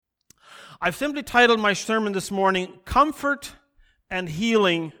I've simply titled my sermon this morning, Comfort and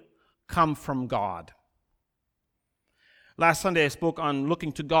Healing Come from God. Last Sunday I spoke on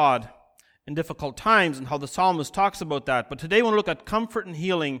looking to God in difficult times and how the psalmist talks about that. But today I want to look at comfort and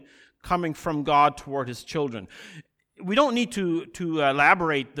healing coming from God toward His children. We don't need to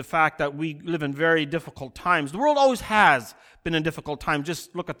elaborate the fact that we live in very difficult times. The world always has been in difficult times.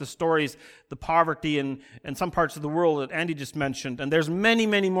 Just look at the stories, the poverty in some parts of the world that Andy just mentioned. And there's many,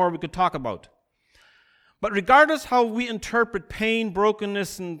 many more we could talk about. But regardless how we interpret pain,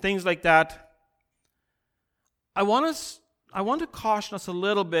 brokenness, and things like that, I want to caution us a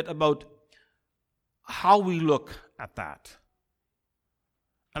little bit about how we look at that.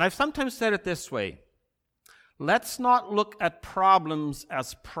 And I've sometimes said it this way. Let's not look at problems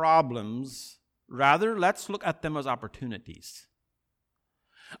as problems. Rather, let's look at them as opportunities.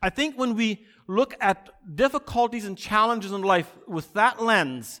 I think when we look at difficulties and challenges in life with that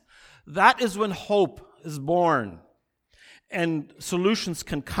lens, that is when hope is born and solutions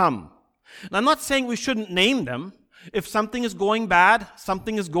can come. And I'm not saying we shouldn't name them. If something is going bad,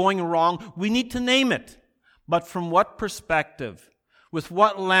 something is going wrong, we need to name it. But from what perspective? With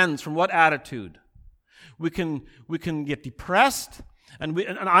what lens? From what attitude? We can get depressed, and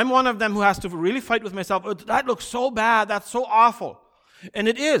I'm one of them who has to really fight with myself. Oh, that looks so bad. That's so awful. And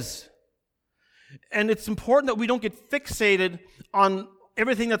it is. And it's important that we don't get fixated on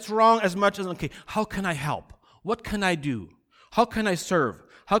everything that's wrong as much as, okay, how can I help? What can I do? How can I serve?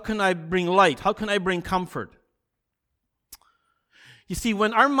 How can I bring light? How can I bring comfort? You see,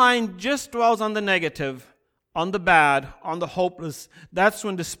 when our mind just dwells on the negative, on the bad, on the hopeless, that's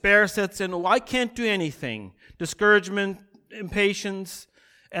when despair sets in. Oh, I can't do anything. Discouragement, impatience,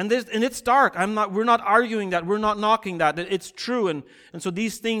 and it's dark. We're not arguing that. We're not knocking that. It's true, and so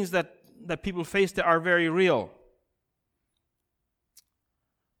these things that people face that are very real.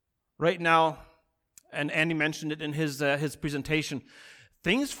 Right now, and Andy mentioned it in his presentation,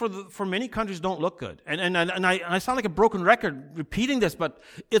 things for many countries don't look good. And I sound like a broken record repeating this, but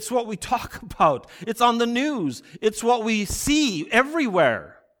it's what we talk about. It's on the news. It's what we see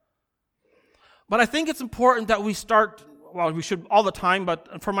everywhere. But I think it's important that we start, well, we should all the time,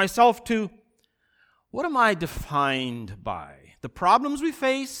 but for myself too, what am I defined by? The problems we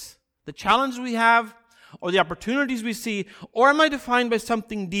face, the challenges we have, or the opportunities we see, or am I defined by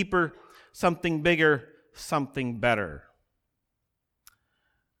something deeper, something bigger, something better?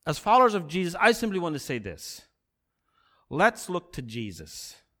 As followers of Jesus, I simply want to say this. Let's look to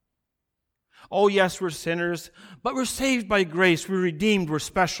Jesus. Oh, yes, we're sinners, but we're saved by grace. We're redeemed. We're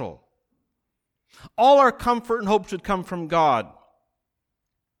special. All our comfort and hope should come from God.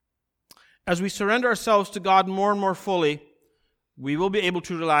 As we surrender ourselves to God more and more fully, we will be able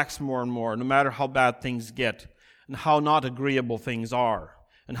to relax more and more, no matter how bad things get and how not agreeable things are,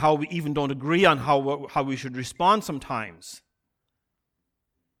 and how we even don't agree on how we should respond sometimes.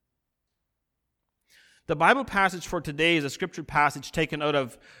 The Bible passage for today is a scripture passage taken out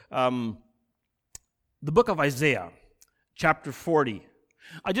of the book of Isaiah, chapter 40.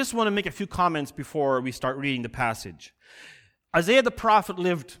 I just want to make a few comments before we start reading the passage. Isaiah the prophet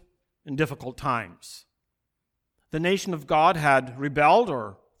lived in difficult times. The nation of God had rebelled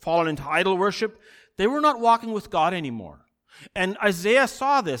or fallen into idol worship. They were not walking with God anymore. And Isaiah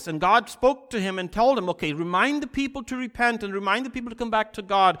saw this, and God spoke to him and told him, okay, remind the people to repent and remind the people to come back to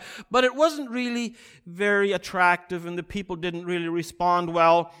God. But it wasn't really very attractive, and the people didn't really respond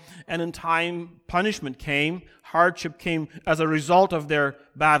well. And in time, punishment came, hardship came as a result of their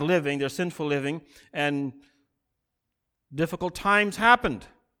bad living, their sinful living, and difficult times happened.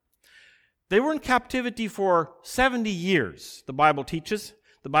 They were in captivity for 70 years, the Bible teaches.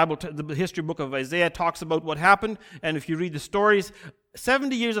 The history book of Isaiah talks about what happened, and if you read the stories,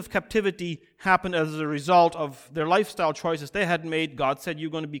 70 years of captivity happened as a result of their lifestyle choices they had made. God said,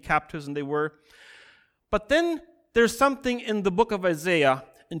 you're going to be captives, and they were. But then there's something in the book of Isaiah,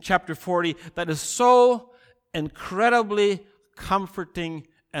 in chapter 40, that is so incredibly comforting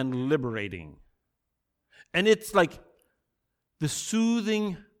and liberating. And it's like the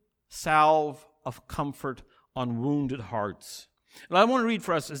soothing salve of comfort on wounded hearts. And I want to read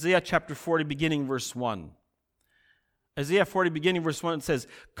for us Isaiah chapter 40, beginning verse 1. Isaiah 40, beginning verse 1, it says,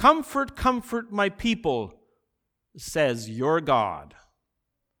 "Comfort, comfort my people, says your God."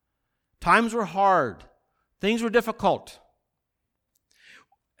 Times were hard. Things were difficult.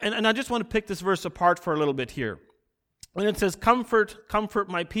 And I just want to pick this verse apart for a little bit here. When it says, "Comfort, comfort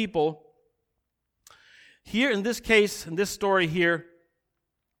my people," here in this case, in this story here,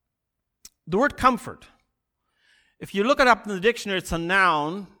 the word comfort, if you look it up in the dictionary, it's a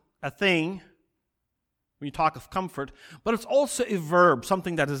noun, a thing. when you talk of comfort, but it's also a verb,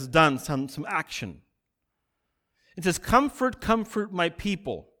 something that is done, some action. It says, comfort, comfort my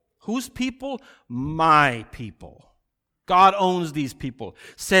people. Whose people? My people. God owns these people.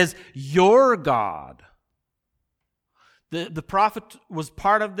 Says, your God. The prophet was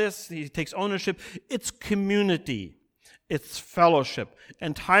part of this. He takes ownership. It's community. It's fellowship.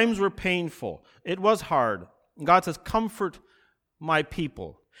 And times were painful. It was hard. And God says, comfort my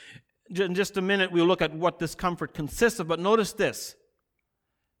people. In just a minute, we'll look at what this comfort consists of. But notice this.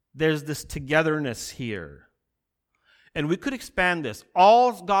 There's this togetherness here. And we could expand this.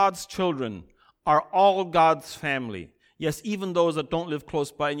 All God's children are all God's family. Yes, even those that don't live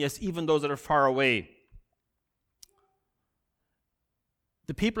close by. And yes, even those that are far away.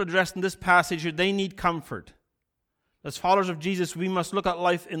 The people addressed in this passage, they need comfort. As followers of Jesus, we must look at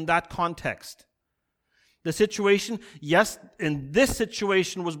life in that context. The situation, yes, in this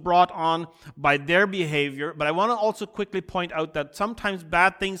situation was brought on by their behavior, but I want to also quickly point out that sometimes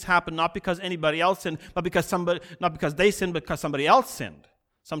bad things happen not because anybody else sinned, but not because they sinned, but because somebody else sinned.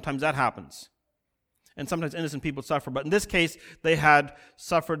 Sometimes that happens. And sometimes innocent people suffer. But in this case, they had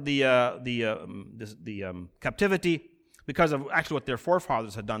suffered the captivity because of actually what their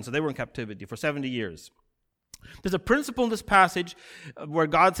forefathers had done. So they were in captivity for 70 years. There's a principle in this passage where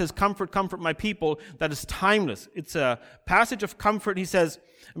God says, comfort, comfort my people, that is timeless. It's a passage of comfort. He says,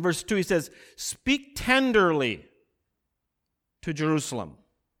 in verse 2, he says, speak tenderly to Jerusalem.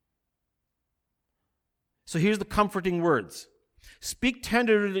 So here's the comforting words. Speak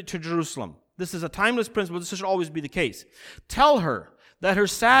tenderly to Jerusalem. This is a timeless principle. This should always be the case. Tell her that her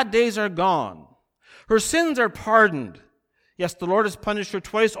sad days are gone. Her sins are pardoned. Yes, the Lord has punished her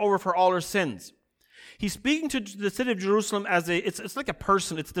twice over for all her sins. He's speaking to the city of Jerusalem as it's like a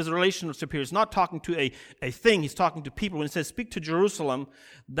person. There's a relationship here. It's not talking to a thing. He's talking to people. When he says speak to Jerusalem,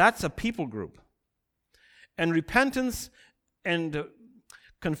 that's a people group. And repentance and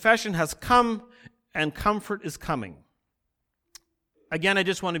confession has come, and comfort is coming. Again, I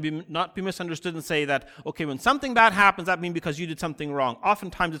just want to not be misunderstood and say that, okay, when something bad happens, that means because you did something wrong.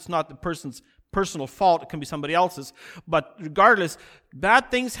 Oftentimes, it's not the person's personal fault. It can be somebody else's. But regardless,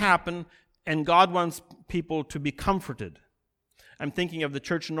 bad things happen, and God wants people to be comforted. I'm thinking of the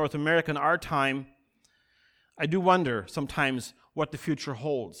church in North America in our time. I do wonder sometimes what the future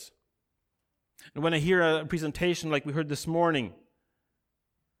holds. And when I hear a presentation like we heard this morning,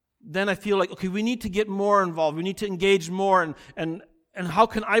 then I feel like, okay, we need to get more involved. We need to engage more. And how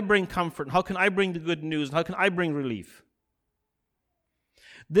can I bring comfort? And how can I bring the good news? And how can I bring relief?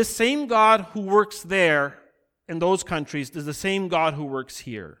 This same God who works there in those countries is the same God who works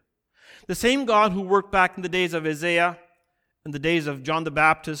here. The same God who worked back in the days of Isaiah, in the days of John the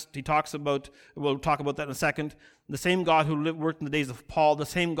Baptist, we'll talk about that in a second. The same God who worked in the days of Paul, the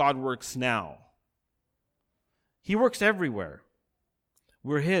same God works now. He works everywhere.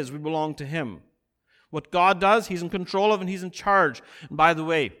 We're His. We belong to Him. What God does, He's in control of and He's in charge. And by the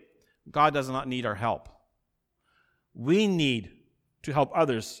way, God does not need our help. We need to help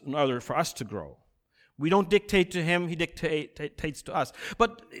others in order for us to grow. We don't dictate to Him, He dictates to us.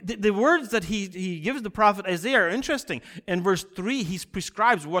 But the words that he gives the prophet Isaiah are interesting. In verse 3, he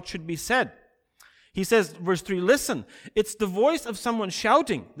prescribes what should be said. He says, verse 3, listen, it's the voice of someone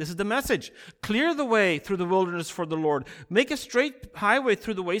shouting. This is the message. Clear the way through the wilderness for the Lord. Make a straight highway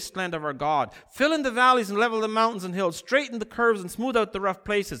through the wasteland of our God. Fill in the valleys and level the mountains and hills. Straighten the curves and smooth out the rough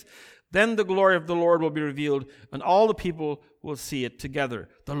places. Then the glory of the Lord will be revealed, and all the people will see it together.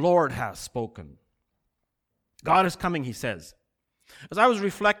 The Lord has spoken. God is coming, he says. As I was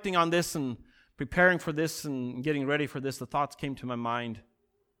reflecting on this and preparing for this and getting ready for this, the thoughts came to my mind.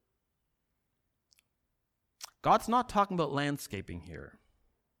 God's not talking about landscaping here.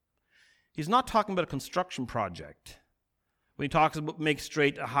 He's not talking about a construction project when he talks about make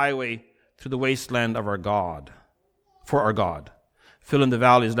straight a highway through the wasteland of our God, for our God. Fill in the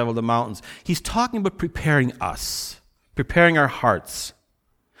valleys, level the mountains. He's talking about preparing us, preparing our hearts,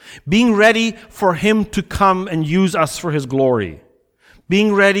 being ready for Him to come and use us for His glory,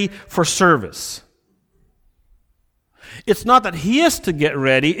 being ready for service. It's not that He has to get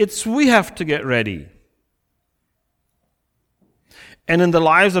ready, it's we have to get ready. And in the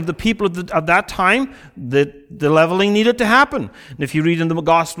lives of the people of that time, the leveling needed to happen. And if you read in the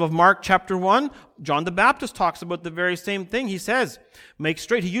Gospel of Mark chapter 1, John the Baptist talks about the very same thing. He says, make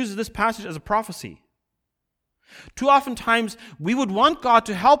straight. He uses this passage as a prophecy. Too often times, we would want God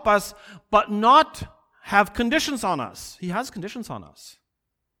to help us, but not have conditions on us. He has conditions on us.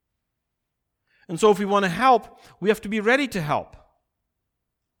 And so if we want to help, we have to be ready to help.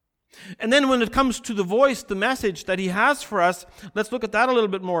 And then when it comes to the voice, the message that He has for us, let's look at that a little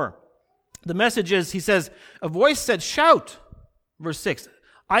bit more. The message is, he says, a voice said, shout. Verse 6.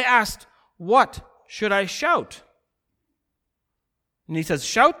 I asked, what should I shout? And he says,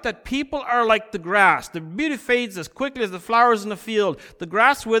 shout that people are like the grass. The beauty fades as quickly as the flowers in the field. The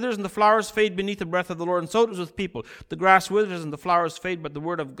grass withers and the flowers fade beneath the breath of the Lord. And so it is with people. The grass withers and the flowers fade, but the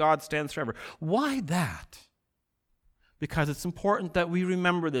word of God stands forever. Why that? Because it's important that we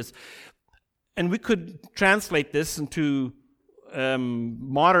remember this. And we could translate this into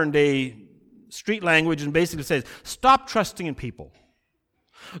modern day street language and basically says, stop trusting in people.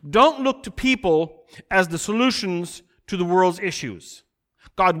 Don't look to people as the solutions to the world's issues.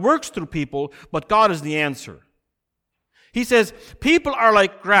 God works through people, but God is the answer. He says, people are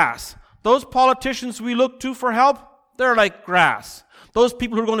like grass. Those politicians we look to for help, they're like grass. Those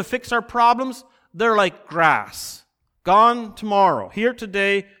people who are going to fix our problems, they're like grass. Gone tomorrow. Here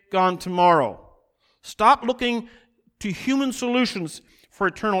today, gone tomorrow. Stop looking to human solutions for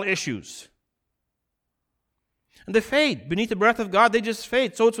eternal issues. And they fade. Beneath the breath of God, they just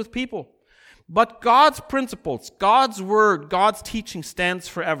fade. So it's with people. But God's principles, God's word, God's teaching stands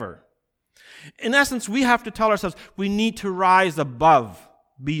forever. In essence, we have to tell ourselves we need to rise above,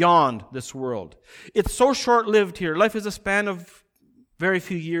 beyond this world. It's so short-lived here. Life is a span of very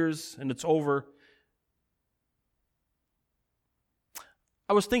few years, and it's over.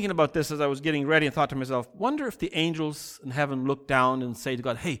 I was thinking about this as I was getting ready and thought to myself, wonder if the angels in heaven look down and say to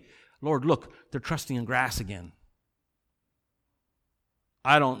God, hey, Lord, look, they're trusting in grass again.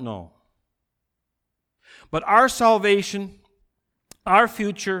 I don't know. But our salvation, our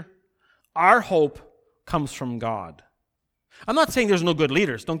future, our hope comes from God. I'm not saying there's no good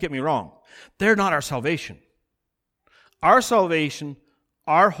leaders, don't get me wrong. They're not our salvation. Our salvation,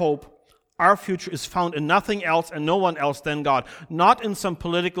 our hope, our future is found in nothing else and no one else than God. Not in some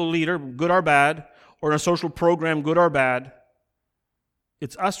political leader, good or bad, or in a social program, good or bad.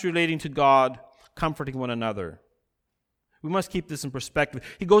 It's us relating to God, comforting one another. We must keep this in perspective.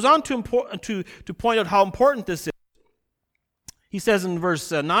 He goes on to point out how important this is. He says in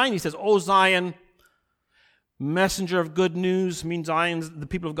verse 9, he says, O Zion, messenger of good news, means Zion, the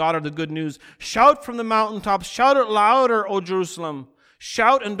people of God are the good news. Shout from the mountaintops, shout it louder, O Jerusalem.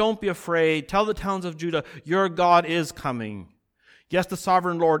 Shout and don't be afraid. Tell the towns of Judah, your God is coming. Yes, the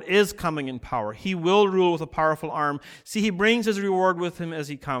sovereign Lord is coming in power. He will rule with a powerful arm. See, he brings his reward with him as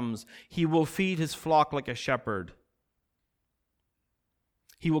he comes. He will feed his flock like a shepherd.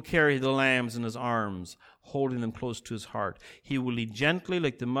 He will carry the lambs in his arms, holding them close to his heart. He will lead gently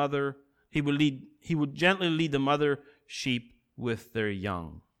like the mother. He will gently lead the mother sheep with their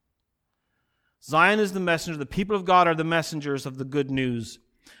young. Zion is the messenger. The people of God are the messengers of the good news.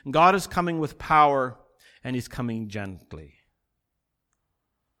 And God is coming with power, and he's coming gently.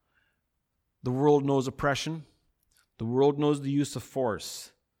 The world knows oppression. The world knows the use of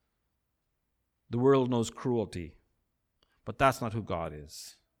force. The world knows cruelty. But that's not who God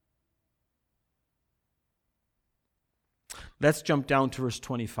is. Let's jump down to verse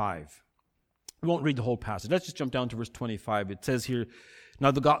 25. We won't read the whole passage. Let's just jump down to verse 25. It says here, now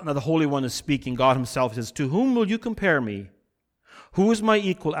the Holy One is speaking. God himself says, to whom will you compare me? Who is my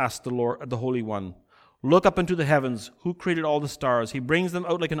equal? Asked the Lord, the Holy One. Look up into the heavens. Who created all the stars? He brings them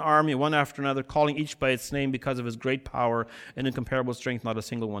out like an army, one after another, calling each by its name because of his great power and incomparable strength. Not a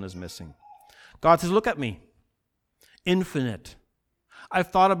single one is missing. God says, look at me. Infinite. I've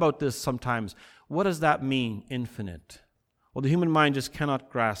thought about this sometimes. What does that mean, infinite? Well, the human mind just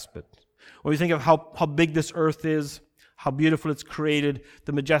cannot grasp it. When we think of how big this earth is, how beautiful it's created,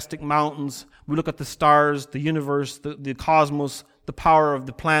 the majestic mountains, we look at the stars, the universe, the cosmos, the power of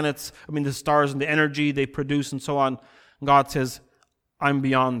the planets, the stars and the energy they produce and so on. God says, I'm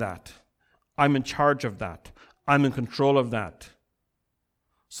beyond that. I'm in charge of that. I'm in control of that.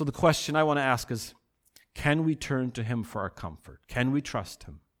 So the question I want to ask is, can we turn to him for our comfort? Can we trust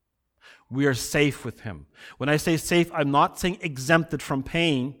him? We are safe with him. When I say safe, I'm not saying exempted from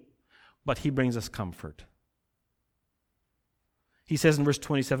pain, but he brings us comfort. He says in verse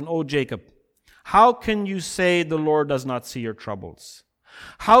 27, O Jacob, how can you say the Lord does not see your troubles?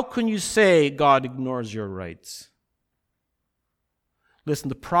 How can you say God ignores your rights? Listen,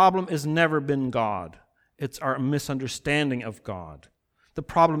 the problem has never been God. It's our misunderstanding of God. The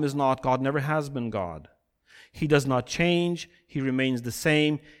problem is not God, never has been God. He does not change. He remains the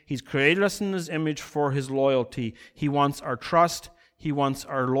same. He's created us in his image for his loyalty. He wants our trust. He wants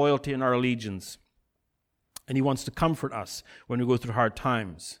our loyalty and our allegiance. And he wants to comfort us when we go through hard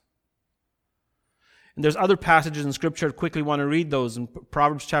times. And there's other passages in Scripture. I quickly want to read those. In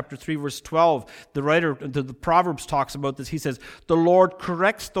Proverbs chapter 3, verse 12, the writer, the Proverbs talks about this. He says, "The Lord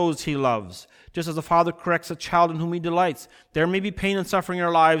corrects those he loves, just as a father corrects a child in whom he delights." There may be pain and suffering in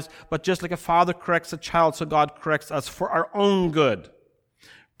our lives, but just like a father corrects a child, so God corrects us for our own good.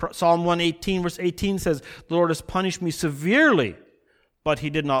 Psalm 118, verse 18 says, "The Lord has punished me severely, but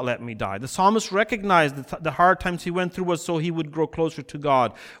he did not let me die." The psalmist recognized that the hard times he went through was so he would grow closer to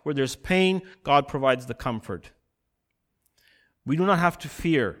God. Where there's pain, God provides the comfort. We do not have to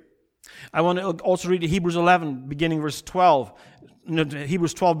fear. I want to also read Hebrews 11, beginning verse 12. No,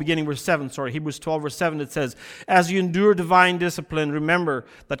 Hebrews 12, beginning verse 7. Hebrews 12, verse 7, it says, "As you endure divine discipline, remember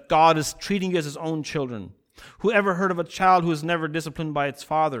that God is treating you as his own children. Who ever heard of a child who is never disciplined by its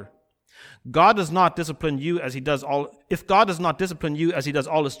father? God does not discipline you as he does all. If God does not discipline you as he does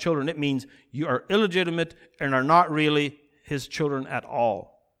all his children, it means you are illegitimate and are not really his children at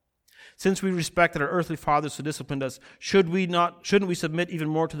all. Since we respected our earthly fathers who disciplined us, shouldn't we submit even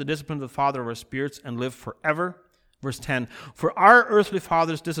more to the discipline of the Father of our spirits and live forever?" Verse 10, "For our earthly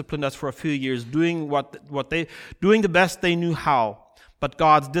fathers disciplined us for a few years, doing the best they knew how. But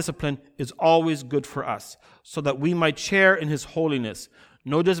God's discipline is always good for us, so that we might share in his holiness.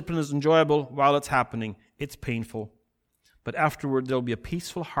 No discipline is enjoyable while it's happening. It's painful. But afterward, there will be a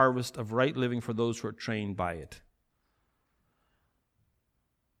peaceful harvest of right living for those who are trained by it."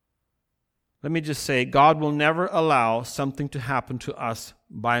 Let me just say, God will never allow something to happen to us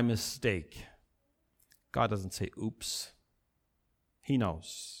by mistake. God doesn't say, oops. He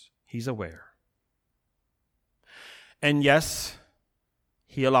knows. He's aware. And yes,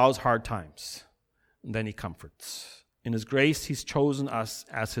 he allows hard times, and then he comforts. In his grace, he's chosen us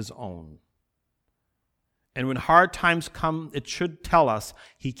as his own. And when hard times come, it should tell us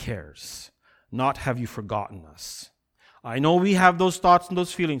he cares, not have you forgotten us. I know we have those thoughts and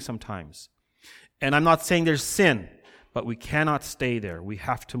those feelings sometimes. And I'm not saying there's sin, but we cannot stay there. We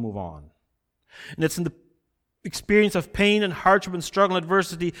have to move on. And it's in the experience of pain and hardship and struggle and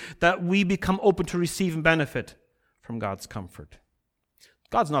adversity that we become open to receive and benefit from God's comfort.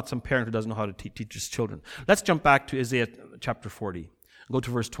 God's not some parent who doesn't know how to teach his children. Let's jump back to Isaiah chapter 40. Go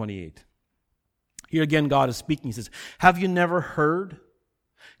to verse 28. Here again, God is speaking. He says, "Have you never heard?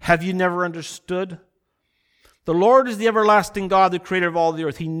 Have you never understood? The Lord is the everlasting God, the creator of all the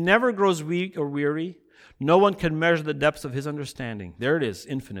earth. He never grows weak or weary. No one can measure the depths of his understanding." There it is,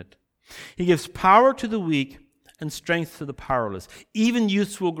 infinite. "He gives power to the weak and strength to the powerless. Even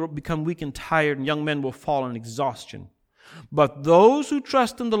youths will become weak and tired, and young men will fall in exhaustion. But those who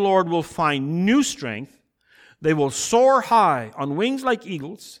trust in the Lord will find new strength. They will soar high on wings like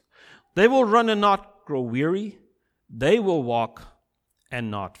eagles. They will run and not grow weary. They will walk and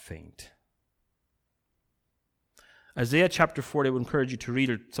not faint." Isaiah chapter 40, I would encourage you to read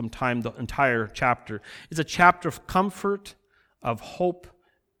it sometime, the entire chapter. It's a chapter of comfort, of hope,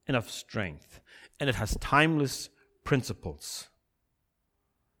 and of strength. And it has timeless principles.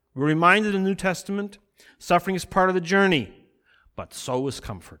 We're reminded in the New Testament, suffering is part of the journey, but so is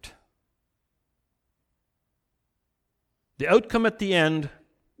comfort. The outcome at the end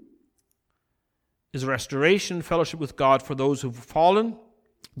is restoration, fellowship with God for those who've fallen,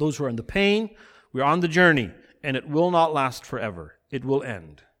 those who are in the pain. We're on the journey, and it will not last forever. It will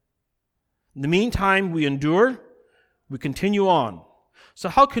end. In the meantime, we endure, we continue on. So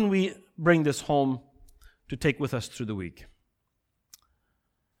how can we bring this home to take with us through the week?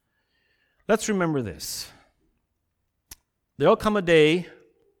 Let's remember this. There'll come a day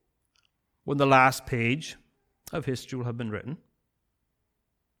when the last page of history will have been written.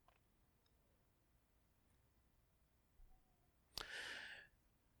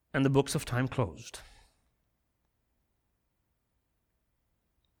 And the books of time closed.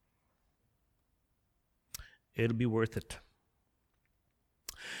 It'll be worth it.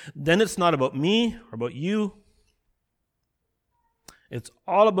 Then it's not about me or about you. It's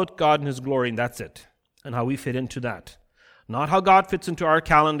all about God and his glory, and that's it. And how we fit into that. Not how God fits into our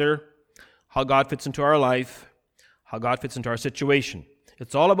calendar, how God fits into our life, how God fits into our situation.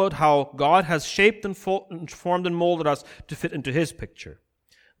 It's all about how God has shaped and formed and molded us to fit into his picture.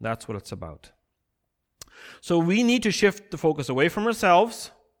 That's what it's about. So we need to shift the focus away from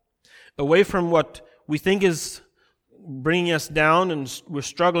ourselves, away from what we think is bringing us down and we're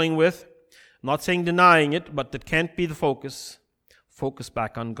struggling with. I'm not saying denying it, but that can't be the focus. Focus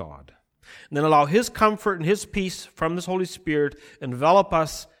back on God. And then allow his comfort and his peace from his Holy Spirit envelop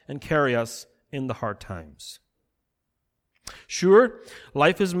us and carry us in the hard times. Sure,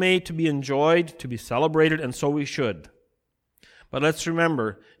 life is made to be enjoyed, to be celebrated, and so we should. But let's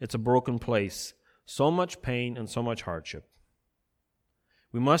remember, it's a broken place. So much pain and so much hardship.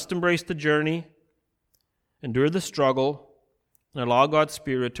 We must embrace the journey, endure the struggle, and allow God's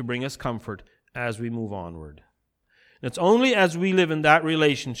Spirit to bring us comfort as we move onward. And it's only as we live in that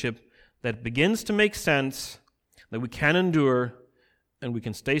relationship that it begins to make sense, that we can endure, and we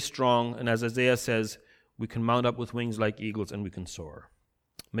can stay strong, and as Isaiah says, we can mount up with wings like eagles and we can soar.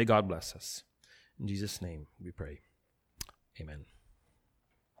 May God bless us. In Jesus' name we pray. Amen.